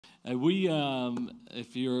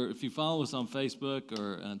If you follow us on Facebook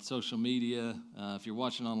or on social media, if you're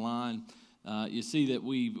watching online, you see that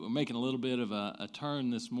we are making a little bit of a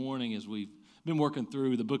turn this morning as we've been working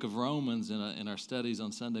through the book of Romans in our studies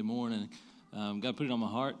on Sunday morning. God put it on my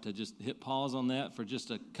heart to just hit pause on that for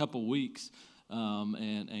just a couple weeks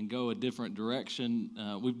and go a different direction.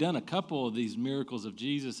 We've done a couple of these miracles of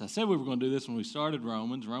Jesus. I said we were going to do this when we started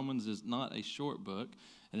Romans. Romans is not a short book,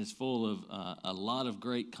 and it's full of a lot of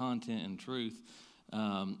great content and truth.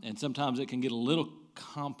 And sometimes it can get a little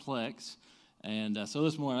complex. And so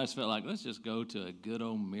this morning I just felt like, let's just go to a good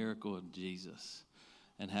old miracle of Jesus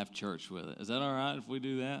and have church with it. Is that all right if we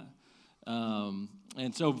do that?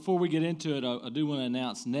 And so before we get into it, I do want to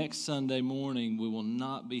announce next Sunday morning we will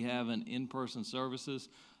not be having in-person services.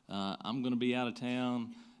 I'm going to be out of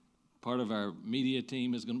town. Part of our media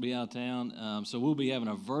team is going to be out of town. So we'll be having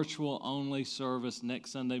a virtual-only service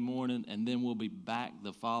next Sunday morning, and then we'll be back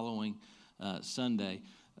the following Sunday.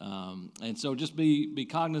 And so just be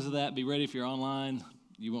cognizant of that. Be ready if you're online.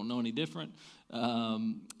 You won't know any different.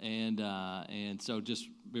 And so just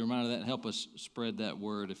be reminded of that and help us spread that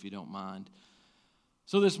word if you don't mind.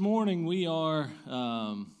 So this morning we are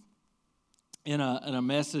in a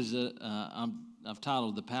message that I've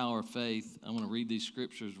titled The Power of Faith. I'm going to read these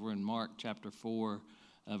scriptures. We're in Mark chapter 4,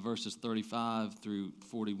 verses 35 through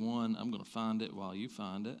 41. I'm going to find it while you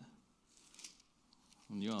find it.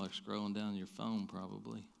 And you all are scrolling down your phone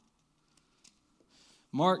probably.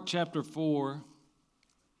 Mark chapter 4,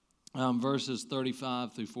 verses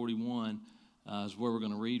 35 through 41 is where we're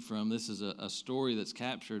going to read from. This is a story that's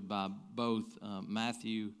captured by both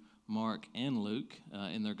Matthew, Mark, and Luke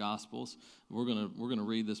in their Gospels. We're going to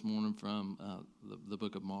read this morning from the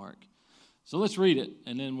book of Mark. So let's read it,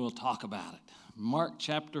 and then we'll talk about it. Mark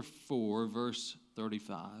chapter 4, verse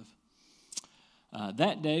 35.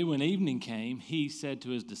 That day when evening came, he said to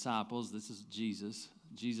his disciples, this is Jesus.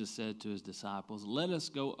 Jesus said to his disciples, "Let us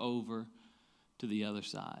go over to the other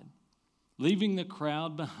side." Leaving the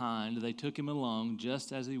crowd behind, they took him along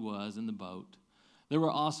just as he was in the boat. There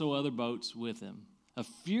were also other boats with him. A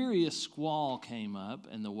furious squall came up,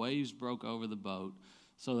 and the waves broke over the boat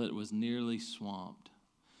so that it was nearly swamped.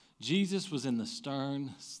 Jesus was in the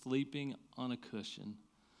stern, sleeping on a cushion.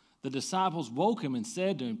 The disciples woke him and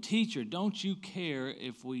said to him, "Teacher, don't you care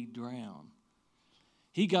if we drown?"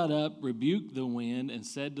 He got up, rebuked the wind, and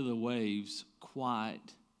said to the waves,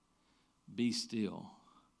 "Quiet, be still."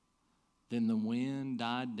 Then the wind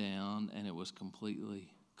died down, and it was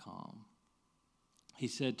completely calm. He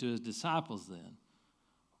said to his disciples then,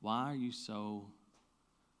 "Why are you so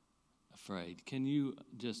afraid?" Can you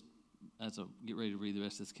just, as I get ready to read the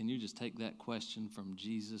rest of this, can you just take that question from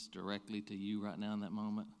Jesus directly to you right now in that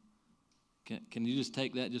moment? Can you just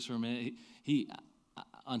take that just for a minute? He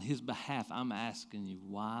on his behalf, I'm asking you,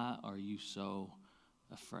 why are you so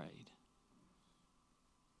afraid?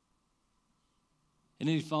 And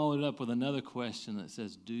then he followed up with another question that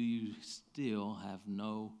says, do you still have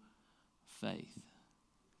no faith?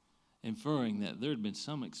 Inferring that there had been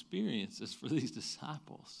some experiences for these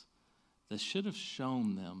disciples that should have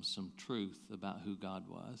shown them some truth about who God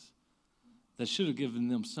was, that should have given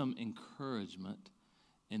them some encouragement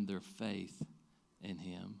in their faith in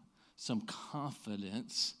him, some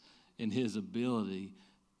confidence in his ability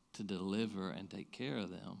to deliver and take care of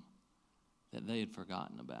them that they had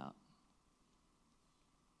forgotten about.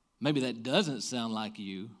 Maybe that doesn't sound like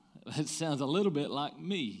you. It sounds a little bit like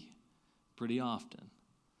me pretty often,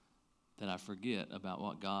 that I forget about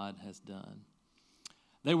what God has done.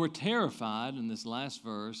 They were terrified in this last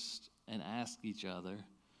verse and asked each other,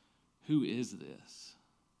 "Who is this?"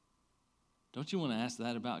 Don't you want to ask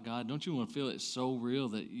that about God? Don't you want to feel it so real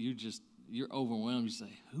that you're overwhelmed? You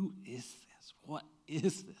say, "Who is this? What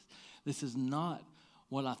is this? This is not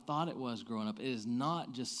what I thought it was growing up. It is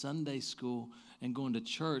not just Sunday school and going to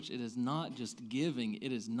church. It is not just giving.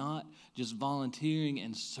 It is not just volunteering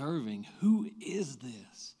and serving. Who is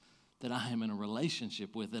this that I am in a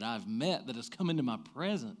relationship with, that I've met, that has come into my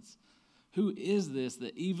presence? Who is this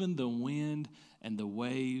that even the wind and the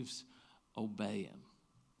waves obey him?"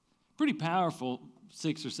 Pretty powerful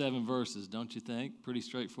 6 or 7 verses, don't you think? Pretty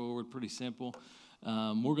straightforward, pretty simple.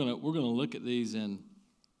 We're gonna look at these in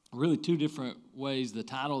really 2 different ways. The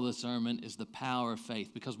title of the sermon is The Power of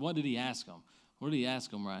Faith, because what did he ask them? What did he ask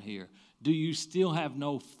them right here? Do you still have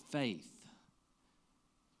no faith?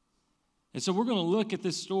 And so we're going to look at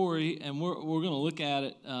this story, and we're going to look at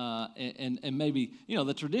it, and maybe,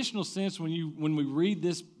 the traditional sense when we read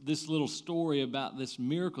this little story about this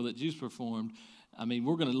miracle that Jesus performed. I mean,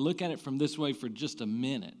 we're going to look at it from this way for just a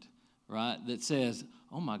minute, right? That says,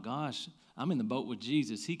 "Oh my gosh, I'm in the boat with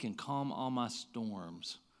Jesus. He can calm all my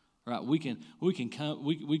storms. right? We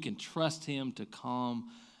can trust him to calm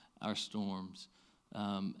our storms.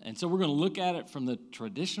 And so we're going to look at it from the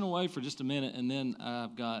traditional way for just a minute, and then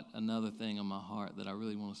I've got another thing on my heart that I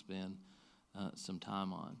really want to spend some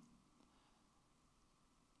time on.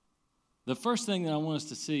 The first thing that I want us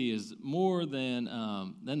to see is more than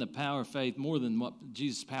the power of faith, more than what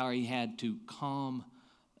Jesus' power he had to calm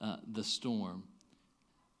the storm,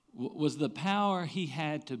 was the power he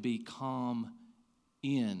had to be calm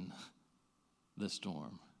in the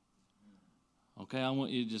storm. Okay, I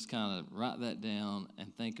want you to just kind of write that down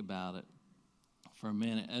and think about it for a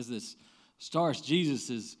minute. As this starts, Jesus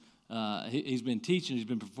is he's been teaching, he's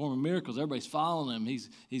been performing miracles. Everybody's following him.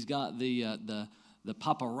 He's got the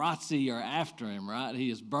paparazzi are after him, right? He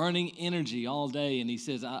is burning energy all day, and he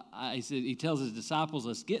says, he tells his disciples,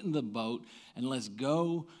 let's get in the boat and let's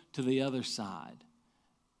go to the other side.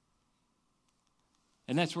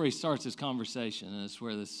 And that's where he starts his conversation, and that's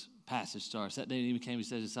where this passage starts. That day he came, he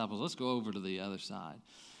said to his disciples, let's go over to the other side.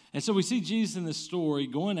 And so we see Jesus in this story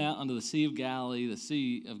going out onto the Sea of Galilee. The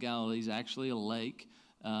Sea of Galilee is actually a lake.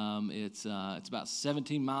 It's about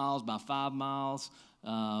 17 miles by 5 miles.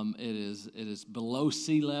 It is below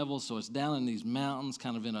sea level, so it's down in these mountains,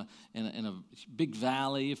 kind of in a big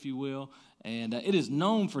valley, if you will. And it is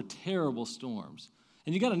known for terrible storms.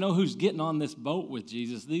 And you got to know who's getting on this boat with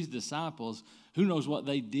Jesus. These disciples, who knows what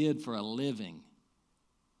they did for a living?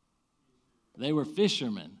 They were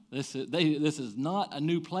fishermen. This is not a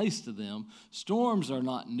new place to them. Storms are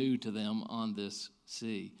not new to them on this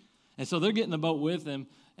sea. And so they're getting the boat with him.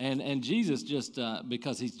 And Jesus just,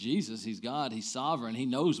 because he's Jesus, he's God, he's sovereign, he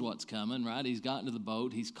knows what's coming, right? He's gotten to the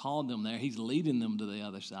boat, he's called them there, he's leading them to the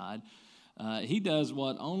other side. He does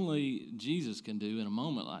what only Jesus can do in a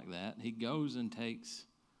moment like that. He goes and takes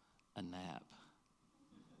a nap.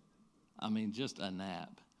 I mean, just a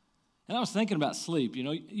nap. And I was thinking about sleep. You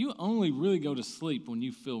know, you only really go to sleep when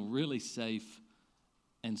you feel really safe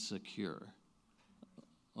and secure.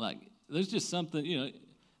 Like, there's just something, you know,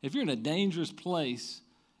 if you're in a dangerous place,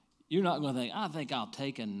 you're not going to think, I think I'll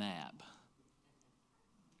take a nap.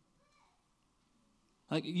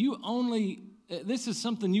 Like, this is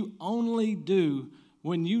something you only do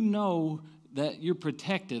when you know that you're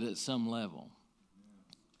protected at some level.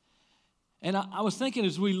 And I was thinking,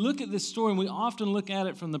 as we look at this story, and we often look at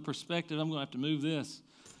it from the perspective, I'm going to have to move this,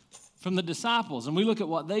 from the disciples, and we look at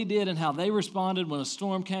what they did and how they responded when a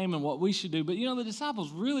storm came and what we should do. But, you know, the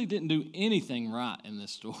disciples really didn't do anything right in this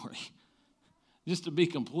story, just to be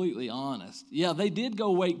completely honest. Yeah, they did go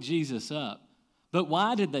wake Jesus up, but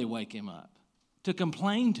why did they wake him up? To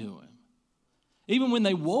complain to him. Even when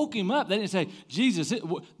they woke him up, they didn't say, Jesus,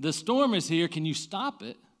 the storm is here, can you stop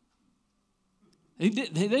it? They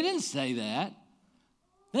didn't say that.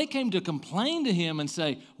 They came to complain to him and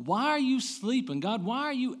say, why are you sleeping? God, why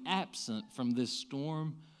are you absent from this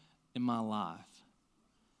storm in my life?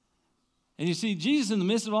 And you see, Jesus, in the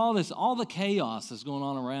midst of all this, all the chaos that's going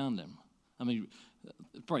on around him. I mean,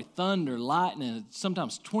 probably thunder, lightning,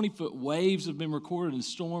 sometimes 20-foot waves have been recorded in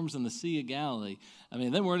storms in the Sea of Galilee. I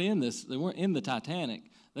mean, they weren't in the Titanic.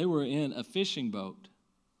 They were in a fishing boat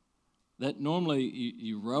that normally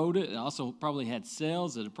you rowed it. It also probably had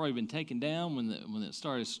sails that had probably been taken down when it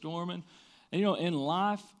started storming. And, you know, in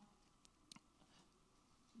life,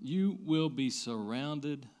 you will be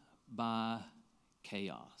surrounded by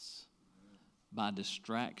chaos, by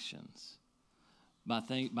distractions, by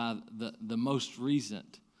the most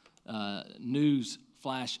recent news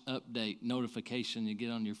flash update notification you get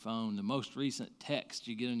on your phone, the most recent text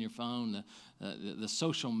you get on your phone, the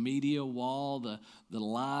social media wall, the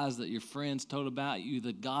lies that your friends told about you,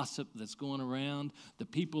 the gossip that's going around, the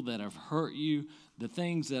people that have hurt you, the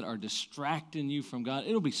things that are distracting you from God.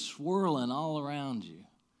 It'll be swirling all around you.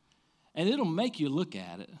 And it'll make you look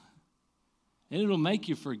at it. And it'll make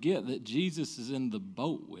you forget that Jesus is in the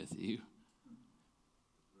boat with you.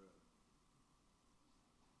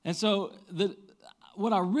 And so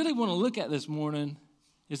what I really want to look at this morning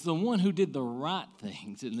is the one who did the right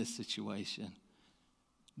things in this situation.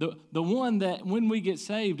 The one that when we get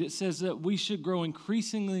saved, it says that we should grow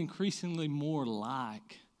increasingly more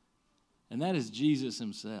like. And that is Jesus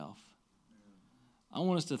himself. I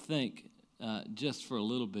want us to think just for a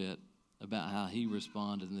little bit about how he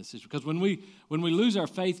responded in this situation. Because when we lose our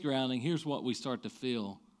faith grounding, here's what we start to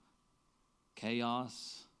feel.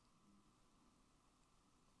 Chaos,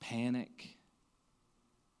 panic,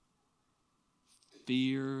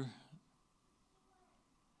 fear.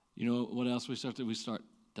 You know what else we start to do? We start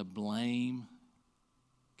to blame.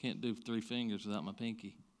 Can't do 3 fingers without my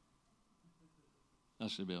pinky. I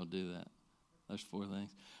should be able to do that. There's four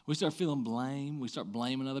things. We start feeling blame. We start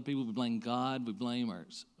blaming other people. We blame God. We blame our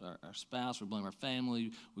spouse. We blame our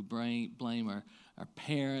family. We blame our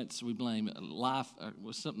parents. We blame life. Or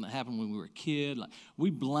was something that happened when we were a kid. Like,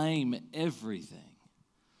 we blame everything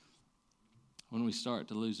when we start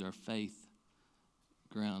to lose our faith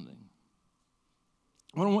grounding.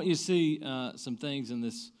 What I want you to see some things in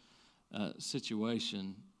this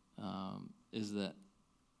situation is that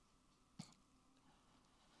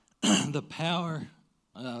the power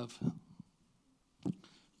of, let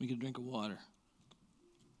me get a drink of water.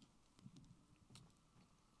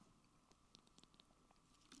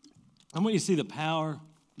 I want you to see the power,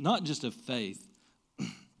 not just of faith,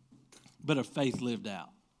 but of faith lived out,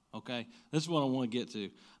 okay? This is what I want to get to.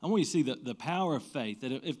 I want you to see the power of faith,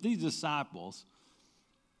 that if these disciples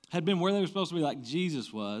had been where they were supposed to be like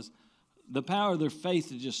Jesus was, the power of their faith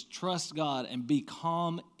to just trust God and be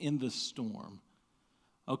calm in the storm.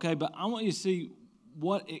 Okay, but I want you to see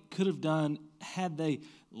what it could have done had they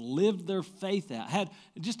lived their faith out.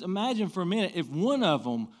 Just imagine for a minute if one of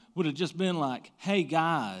them would have just been like, hey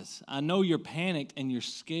guys, I know you're panicked and you're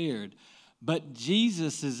scared, but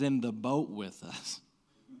Jesus is in the boat with us.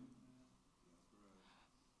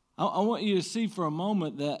 I want you to see for a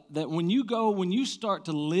moment that when you start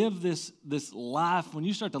to live this life, when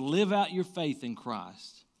you start to live out your faith in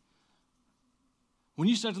Christ, when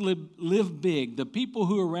you start to live big, the people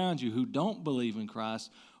who are around you who don't believe in Christ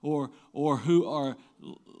or who are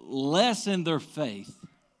less in their faith,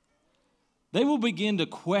 they will begin to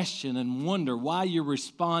question and wonder why you're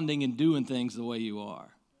responding and doing things the way you are.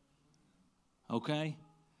 Okay?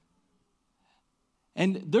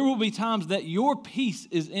 And there will be times that your peace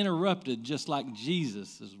is interrupted just like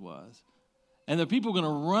Jesus's was. And the people are going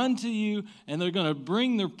to run to you, and they're going to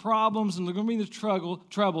bring their problems, and they're going to bring their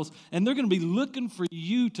troubles, and they're going to be looking for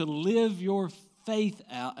you to live your faith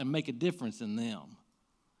out and make a difference in them.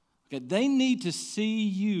 Okay, they need to see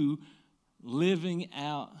you living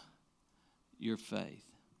out your faith.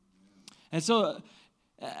 And so,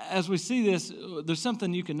 as we see this, there's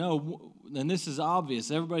something you can know, and this is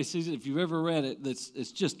obvious. Everybody sees it. If you've ever read it,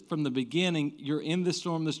 it's just from the beginning, you're in this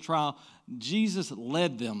storm, this trial. Jesus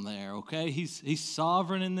led them there, okay? He's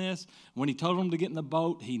sovereign in this. When he told them to get in the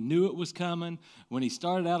boat, he knew it was coming. When he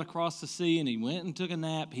started out across the sea and he went and took a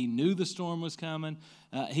nap, he knew the storm was coming.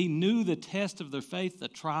 He knew the test of their faith, the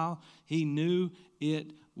trial. He knew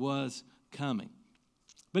it was coming.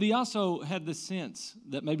 But he also had the sense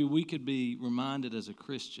that maybe we could be reminded as a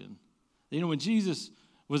Christian. You know, when Jesus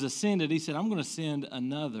was ascended, he said, I'm going to send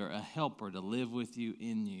another, a helper, to live with you,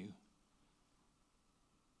 in you.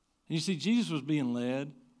 And you see, Jesus was being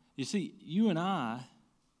led. You see, you and I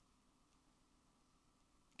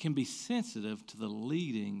can be sensitive to the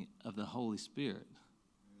leading of the Holy Spirit.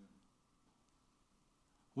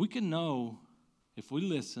 We can know, if we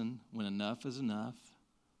listen, when enough is enough.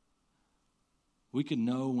 We can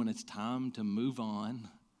know when it's time to move on,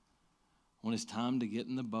 when it's time to get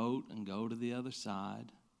in the boat and go to the other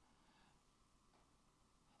side.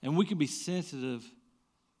 And we can be sensitive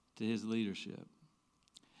to his leadership.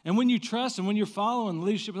 And when you trust and when you're following the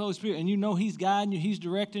leadership of the Holy Spirit and you know he's guiding you, he's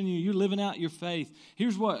directing you, you're living out your faith,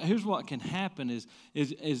 here's what can happen is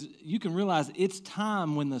you can realize it's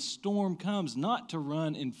time when the storm comes not to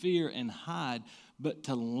run in fear and hide, but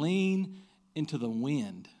to lean into the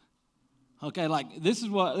wind. Okay, like this is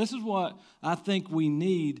what I think we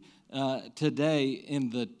need today in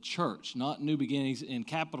the church, not New Beginnings, in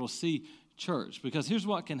capital C church, because here's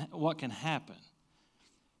what can happen.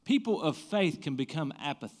 People of faith can become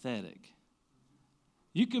apathetic.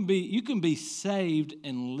 You can be saved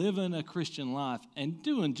and living a Christian life and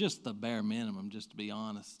doing just the bare minimum, just to be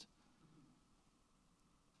honest.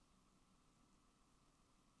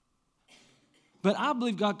 But I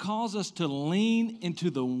believe God calls us to lean into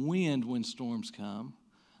the wind when storms come.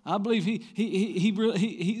 I believe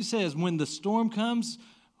he says when the storm comes,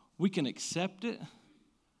 we can accept it.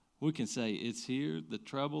 We can say it's here. The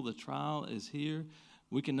trouble, the trial is here.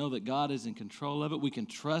 We can know that God is in control of it. We can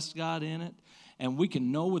trust God in it. And we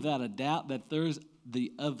can know without a doubt that there's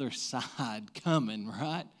the other side coming,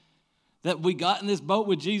 right? That we got in this boat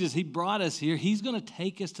with Jesus. He brought us here. He's going to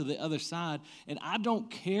take us to the other side. And I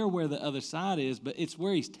don't care where the other side is, but it's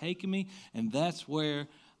where he's taking me, and that's where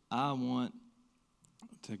I want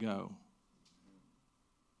to go.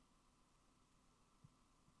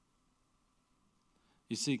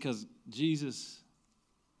 You see, because Jesus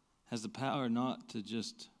has the power not to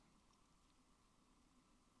just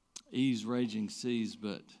ease raging seas,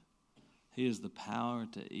 but he has the power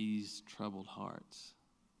to ease troubled hearts.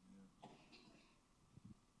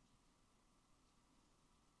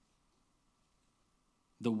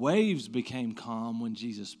 The waves became calm when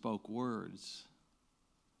Jesus spoke words.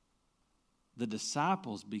 The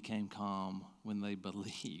disciples became calm when they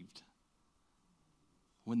believed.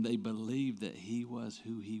 When they believed that he was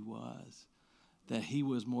who he was, that he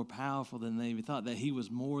was more powerful than they even thought, that he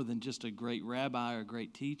was more than just a great rabbi or a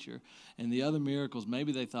great teacher. And the other miracles,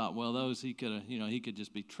 maybe they thought, well, those he could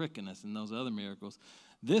just be tricking us in those other miracles.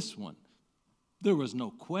 This one, there was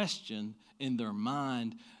no question in their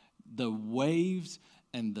mind. The waves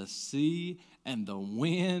and the sea and the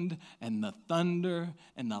wind and the thunder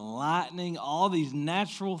and the lightning, all these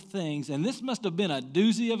natural things. And this must have been a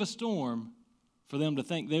doozy of a storm for them to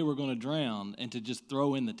think they were going to drown and to just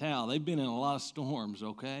throw in the towel. They've been in a lot of storms,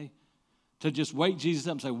 okay? To just wake Jesus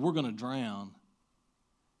up and say, we're going to drown.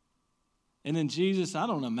 And then Jesus, I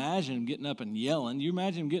don't imagine him getting up and yelling. You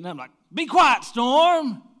imagine him getting up like, be quiet,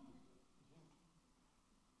 storm.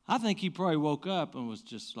 I think he probably woke up and was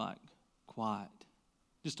just like, quiet.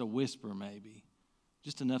 Just a whisper maybe.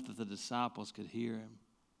 Just enough that the disciples could hear him.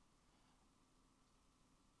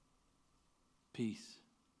 Peace.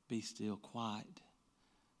 Be still, quiet.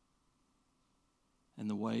 And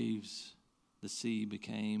the waves, the sea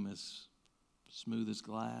became as smooth as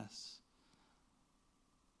glass.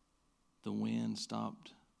 The wind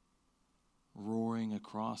stopped roaring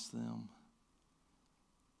across them.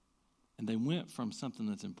 And they went from something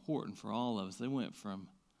that's important for all of us. They went from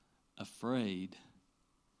afraid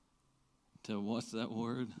to, what's that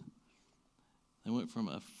word? They went from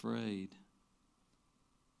afraid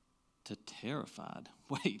to terrified.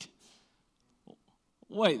 Wait,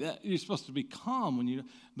 you're supposed to be calm when you,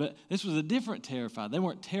 but this was a different terrified. They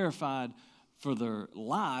weren't terrified for their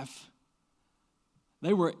life.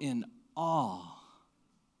 They were in awe.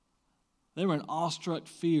 They were in awestruck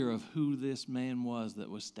fear of who this man was that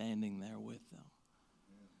was standing there with them.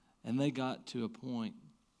 And they got to a point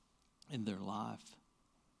in their life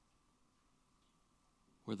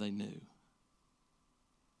where they knew.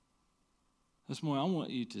 This morning, I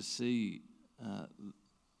want you to see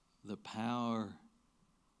the power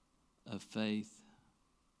of faith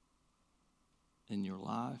in your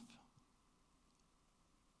life.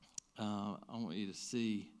 I want you to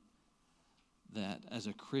see that as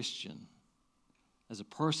a Christian, as a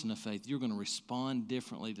person of faith, you're going to respond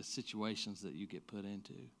differently to situations that you get put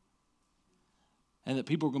into. And that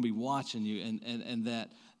people are going to be watching you, and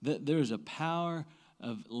that there's a power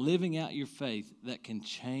of living out your faith that can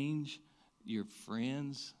change your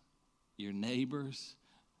friends, your neighbors.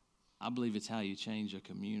 I believe it's how you change a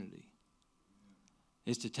community.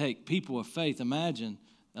 Is to take people of faith. Imagine,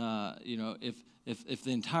 if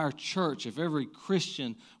the entire church, if every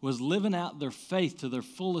Christian was living out their faith to their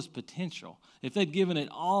fullest potential, if they'd given it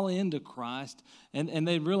all into Christ, and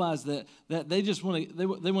they'd realized that they just want to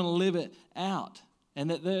live it out. And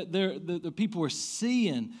that the people are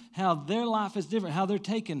seeing how their life is different, how they're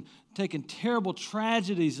taking terrible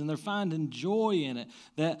tragedies and they're finding joy in it.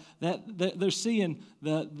 That they're seeing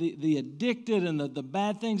the addicted and the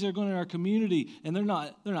bad things that are going on in our community, and they're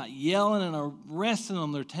not yelling and arresting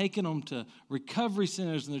them. They're taking them to recovery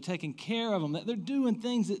centers and they're taking care of them. That they're doing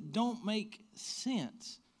things that don't make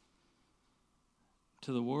sense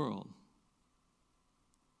to the world.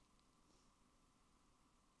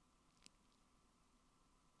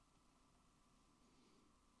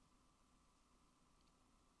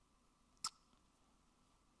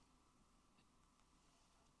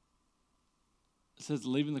 It says,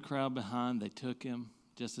 leaving the crowd behind, they took him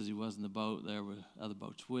just as he was in the boat. There were other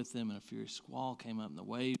boats with him, and a furious squall came up, and the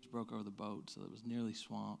waves broke over the boat, so it was nearly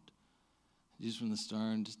swamped. Jesus from the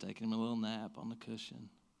stern, just taking him a little nap on the cushion.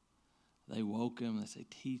 They woke him, and they say,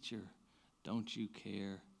 Teacher, don't you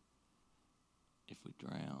care if we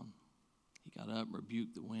drown? He got up,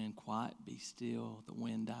 rebuked the wind. Quiet, be still. The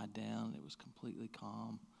wind died down. It was completely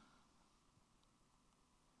calm.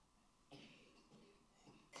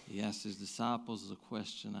 He asked his disciples a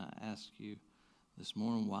question I ask you this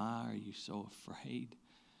morning. Why are you so afraid?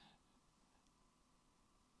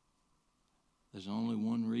 There's only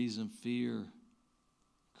one reason fear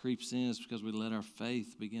creeps in. It's because we let our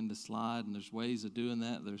faith begin to slide, and there's ways of doing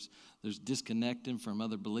that. There's disconnecting from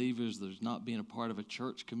other believers. There's not being a part of a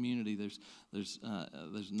church community.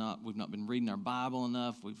 We've not been reading our Bible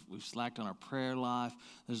enough. We've slacked on our prayer life.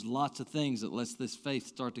 There's lots of things that lets this faith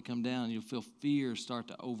start to come down. You'll feel fear start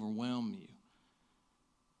to overwhelm you.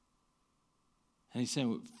 And he's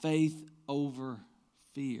saying faith over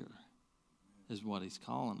fear is what he's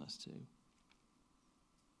calling us to.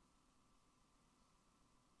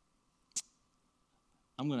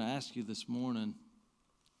 I'm going to ask you this morning,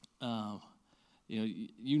 for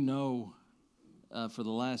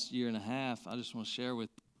the last year and a half, I just want to share with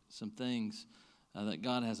some things that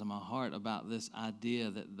God has in my heart about this idea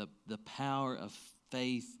that the power of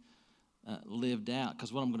faith lived out.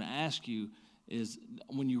 Because what I'm going to ask you is,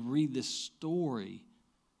 when you read this story,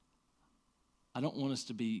 I don't want us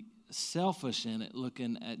to be selfish in it,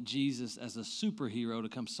 looking at Jesus as a superhero to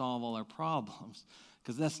come solve all our problems,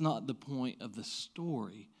 because that's not the point of the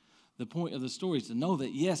story. The point of the story is to know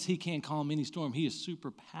that, yes, he can calm any storm. He is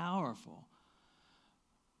super powerful.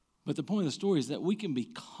 But the point of the story is that we can be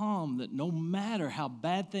calm, that no matter how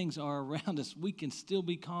bad things are around us, we can still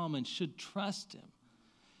be calm and should trust him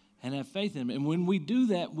and have faith in him. And when we do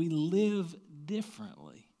that, we live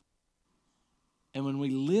differently. And when we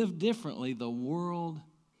live differently, the world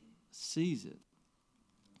sees it.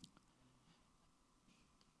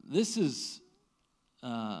 This is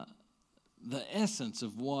the essence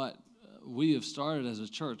of what we have started as a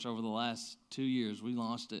church over the last 2 years. We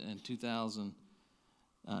launched it in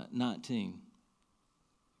 2019,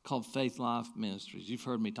 called Faith Life Ministries. You've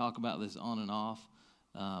heard me talk about this on and off.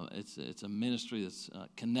 It's a ministry that's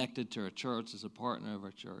connected to our church, as a partner of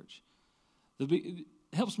our church. It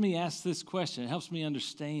helps me ask this question. It helps me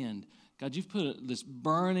understand, God, you've put this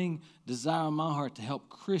burning desire in my heart to help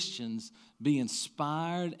Christians be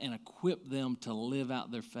inspired and equip them to live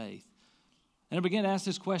out their faith. And I began to ask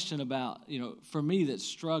this question about, for me that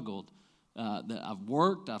struggled, that I've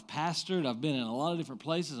worked, I've pastored, I've been in a lot of different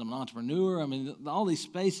places, I'm an entrepreneur, all these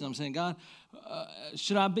spaces. I'm saying, God,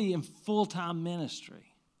 should I be in full-time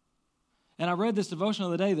ministry? And I read this devotional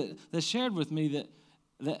the other day that shared with me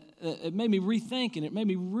that it made me rethink, and it made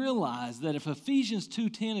me realize that if Ephesians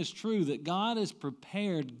 2:10 is true, that God has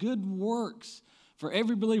prepared good works for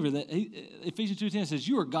every believer, that Ephesians 2:10 says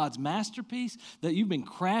you are God's masterpiece, that you've been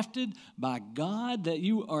crafted by God, that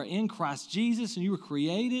you are in Christ Jesus and you were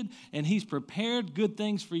created and he's prepared good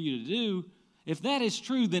things for you to do. If that is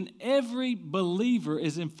true, then every believer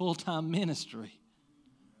is in full-time ministry.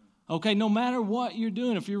 Okay, no matter what you're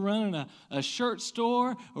doing, if you're running a shirt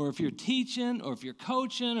store, or if you're teaching, or if you're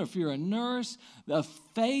coaching, or if you're a nurse, the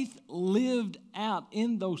faith lived out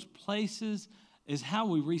in those places is how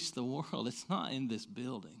we reach the world. It's not in this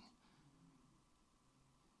building.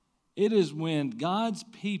 It is when God's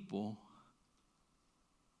people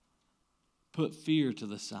put fear to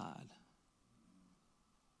the side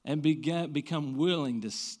and become willing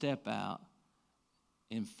to step out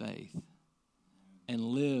in faith and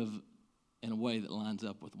live in a way that lines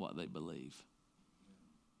up with what they believe.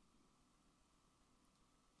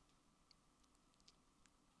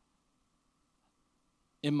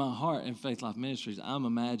 In my heart, in Faith Life Ministries, I'm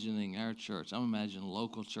imagining our church. I'm imagining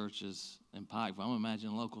local churches in Pikeville. I'm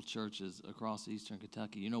imagining local churches across eastern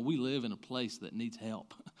Kentucky. We live in a place that needs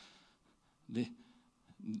help. Do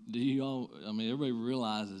you all, everybody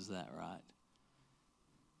realizes that, right?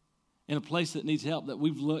 In a place that needs help, that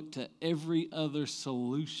we've looked to every other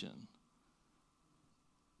solution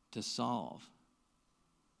to solve.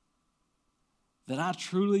 That I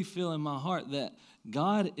truly feel in my heart that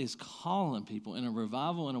God is calling people in a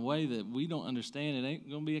revival in a way that we don't understand. It ain't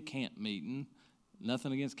going to be a camp meeting.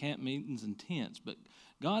 Nothing against camp meetings and tents. But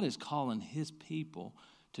God is calling his people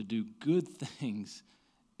to do good things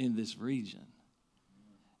in this region.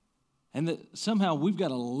 And that somehow we've got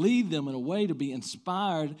to lead them in a way to be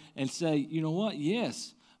inspired and say, you know what,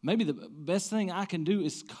 yes, maybe the best thing I can do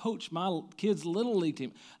is coach my kids' little league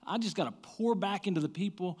team. I just got to pour back into the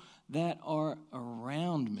people that are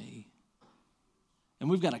around me. And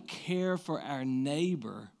we've got to care for our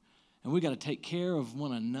neighbor. And we've got to take care of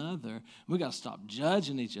one another. We've got to stop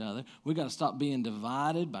judging each other. We've got to stop being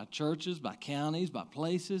divided by churches, by counties, by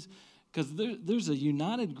places. Because there's a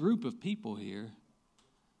united group of people here.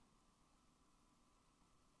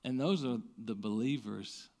 And those are the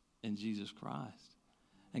believers in Jesus Christ.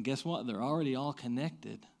 And guess what? They're already all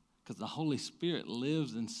connected because the Holy Spirit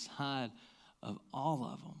lives inside of all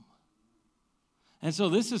of them. And so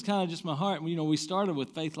this is kind of just my heart. We started with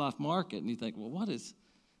Faith Life Market, and you think, well, what is,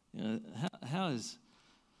 how is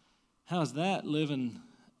that living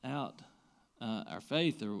out our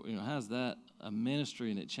faith, or how's that a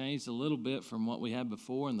ministry? And it changed a little bit from what we had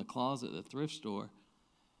before in the closet at the thrift store,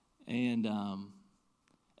 and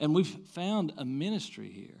we've found a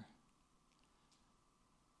ministry here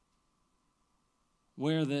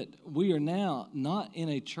where that we are now not in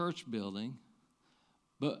a church building,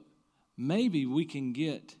 but maybe we can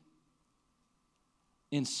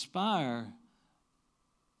inspire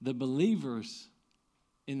the believers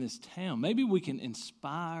in this town. Maybe we can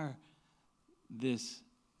inspire this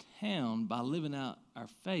town by living out our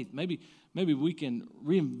faith. Maybe we can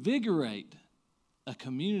reinvigorate a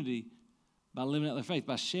community by living out their faith,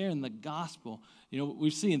 by sharing the gospel.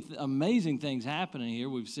 We've seen amazing things happening here.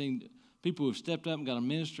 We've seen people who've stepped up and got a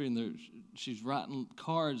ministry, and she's writing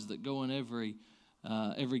cards that go in every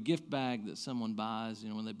gift bag that someone buys.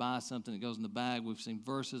 When they buy something, it goes in the bag. We've seen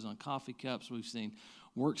verses on coffee cups. We've seen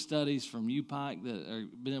work studies from UPike that are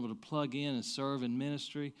been able to plug in and serve in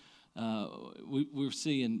ministry. We're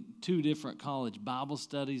seeing 2 different college Bible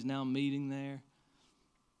studies now meeting there.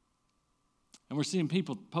 And we're seeing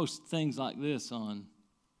people post things like this on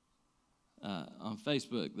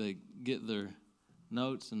Facebook. They get their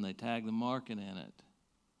notes and they tag the market in it.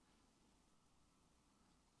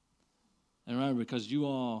 And remember, because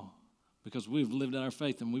we've lived out our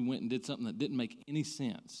faith and we went and did something that didn't make any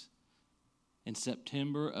sense in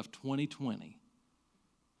September of 2020,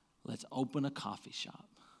 let's open a coffee shop.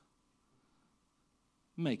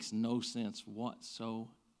 Makes no sense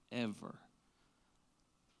whatsoever.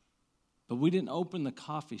 But we didn't open the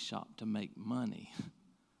coffee shop to make money.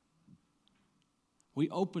 We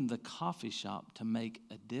opened the coffee shop to make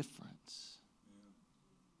a difference.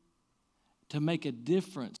 To make a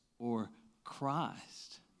difference for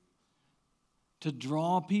Christ. To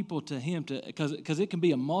draw people to Him, because it can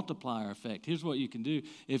be a multiplier effect. Here's what you can do.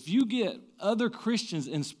 If you get other Christians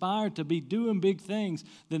inspired to be doing big things,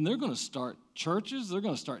 then they're going to start churches. They're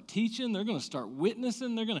going to start teaching. They're going to start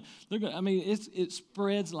witnessing. It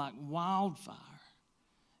spreads like wildfire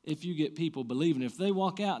if you get people believing. If they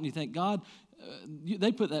walk out and you think, God,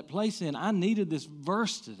 they put that place in. I needed this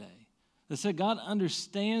verse today. They said, God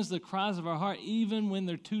understands the cries of our heart even when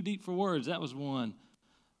they're too deep for words. That was one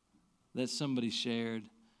that somebody shared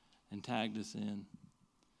and tagged us in.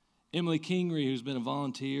 Emily Kingery, who's been a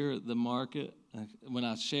volunteer at the market, when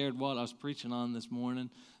I shared what I was preaching on this morning,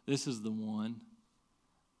 this is the one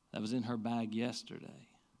that was in her bag yesterday.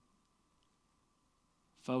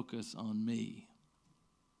 Focus on me,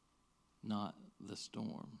 not the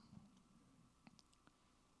storm.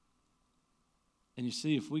 And you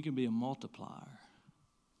see, if we can be a multiplier,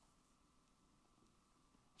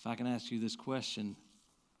 if I can ask you this question,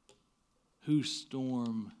 whose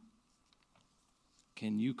storm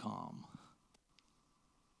can you calm?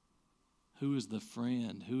 Who is the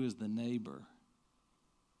friend? Who is the neighbor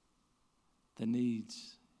that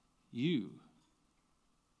needs you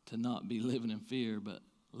to not be living in fear, but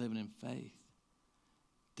living in faith?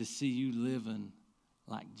 To see you living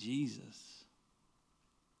like Jesus.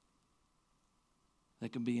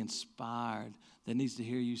 That can be inspired. That needs to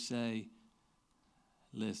hear you say,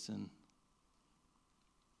 listen,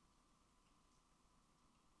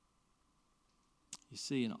 you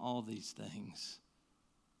see, in all these things,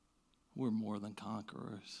 we're more than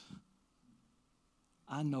conquerors.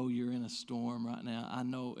 I know you're in a storm right now. I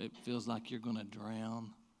know it feels like you're going to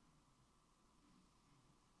drown.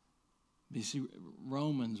 But you see,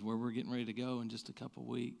 Romans, where we're getting ready to go in just a couple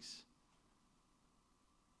weeks,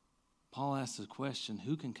 Paul asks the question,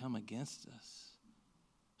 who can come against us?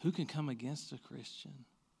 Who can come against a Christian?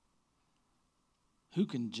 Who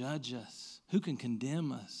can judge us? Who can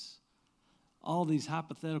condemn us? All these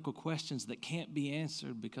hypothetical questions that can't be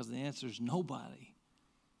answered because the answer is nobody.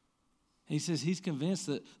 He says he's convinced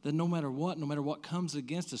that no matter what comes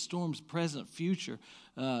against us, storms, present, future,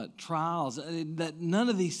 trials, that none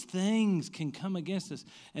of these things can come against us,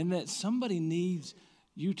 and that somebody needs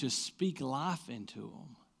you to speak life into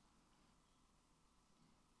them.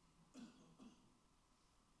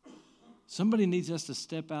 Somebody needs us to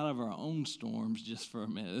step out of our own storms just for a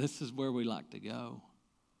minute. This is where we like to go.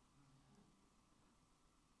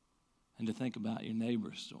 And to think about your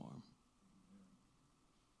neighbor's storm.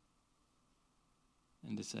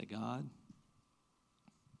 And to say, God,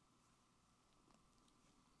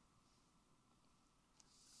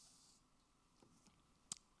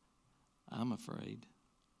 I'm afraid.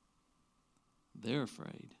 They're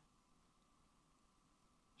afraid.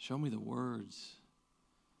 Show me the words.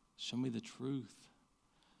 Show me the truth.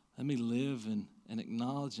 Let me live and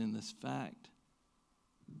acknowledge in this fact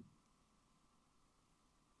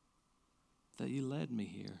that you led me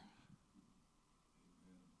here,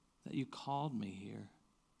 that you called me here,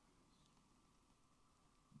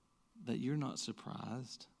 that you're not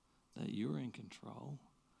surprised, that you're in control,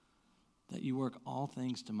 that you work all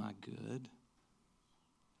things to my good.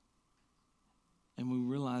 And we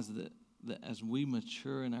realize that as we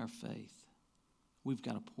mature in our faith, we've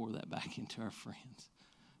got to pour that back into our friends,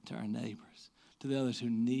 to our neighbors, to the others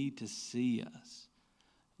who need to see us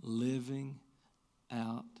living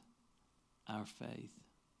out our faith.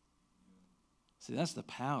 See, that's the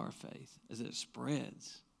power of faith, as it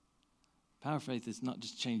spreads. Power of faith is not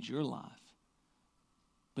just change your life,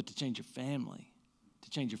 but to change your family, to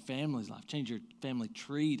change your family's life, change your family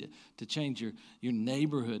tree, to change your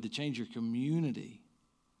neighborhood, to change your community.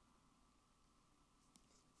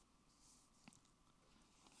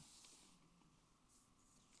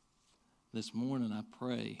 this morning I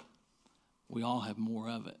pray we all have more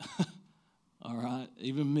of it. All right?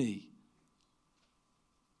 Even me.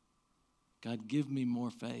 God, give me more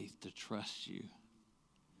faith to trust you.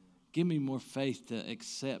 Give me more faith to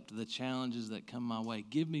accept the challenges that come my way.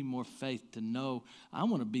 Give me more faith to know I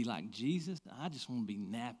want to be like Jesus. I just want to be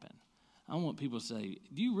napping. I want people to say,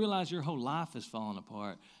 do you realize your whole life is falling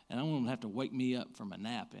apart? And I want them to have to wake me up from a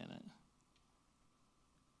nap in it.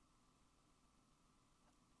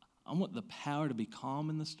 I want the power to be calm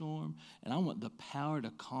in the storm, and I want the power to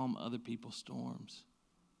calm other people's storms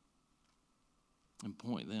and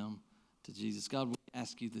point them to Jesus. God, we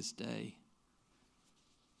ask you this day,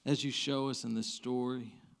 as you show us in this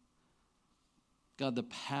story, God, the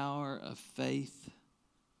power of faith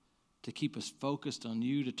to keep us focused on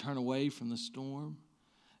you, to turn away from the storm.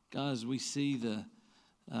 God, as we see the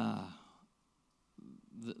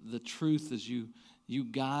truth as you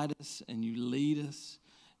guide us and you lead us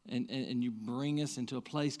and you bring us into a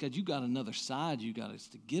place, God, you got another side you got us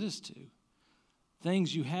to get us to.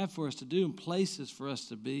 Things you have for us to do and places for us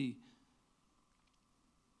to be.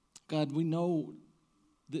 God, we know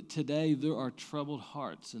that today there are troubled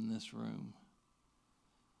hearts in this room.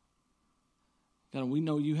 God, we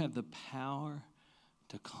know you have the power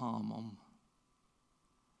to calm them.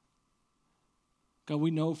 God,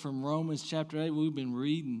 we know from Romans chapter 8, we've been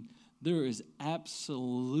reading, there is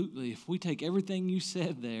absolutely, if we take everything you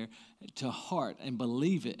said there to heart and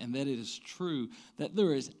believe it and that it is true, that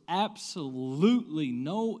there is absolutely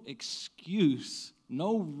no excuse,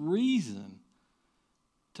 no reason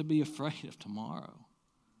to be afraid of tomorrow.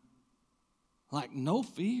 Like no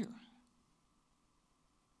fear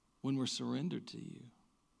when we're surrendered to you.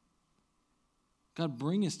 God,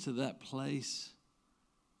 bring us to that place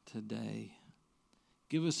today.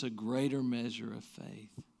 Give us a greater measure of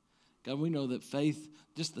faith. God, we know that faith,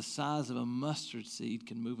 just the size of a mustard seed,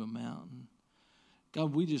 can move a mountain.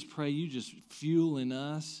 God, we just pray you just fuel in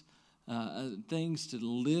us things to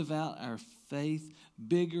live out our faith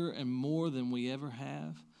bigger and more than we ever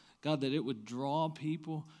have. God, that it would draw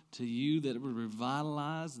people to you, that it would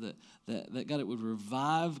revitalize, that God, it would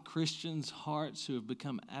revive Christians' hearts who have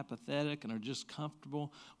become apathetic and are just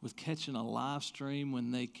comfortable with catching a live stream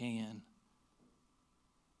when they can.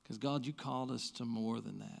 Because, God, you called us to more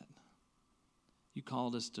than that. You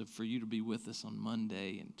called us for you to be with us on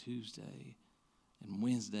Monday and Tuesday and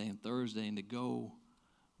Wednesday and Thursday and to go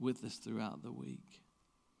with us throughout the week.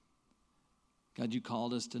 God, you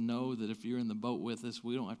called us to know that if you're in the boat with us,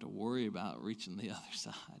 we don't have to worry about reaching the other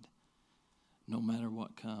side. No matter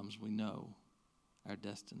what comes, we know our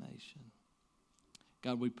destination.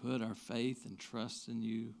 God, we put our faith and trust in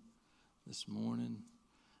you this morning.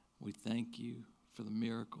 We thank you for the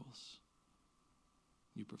miracles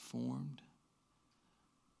you performed.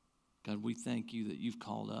 God, we thank you that you've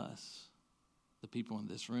called us, the people in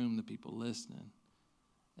this room, the people listening,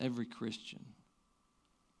 every Christian,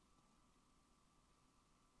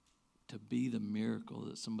 to be the miracle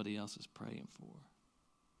that somebody else is praying for.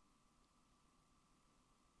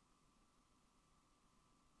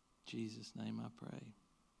 In Jesus' name I pray.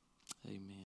 Amen.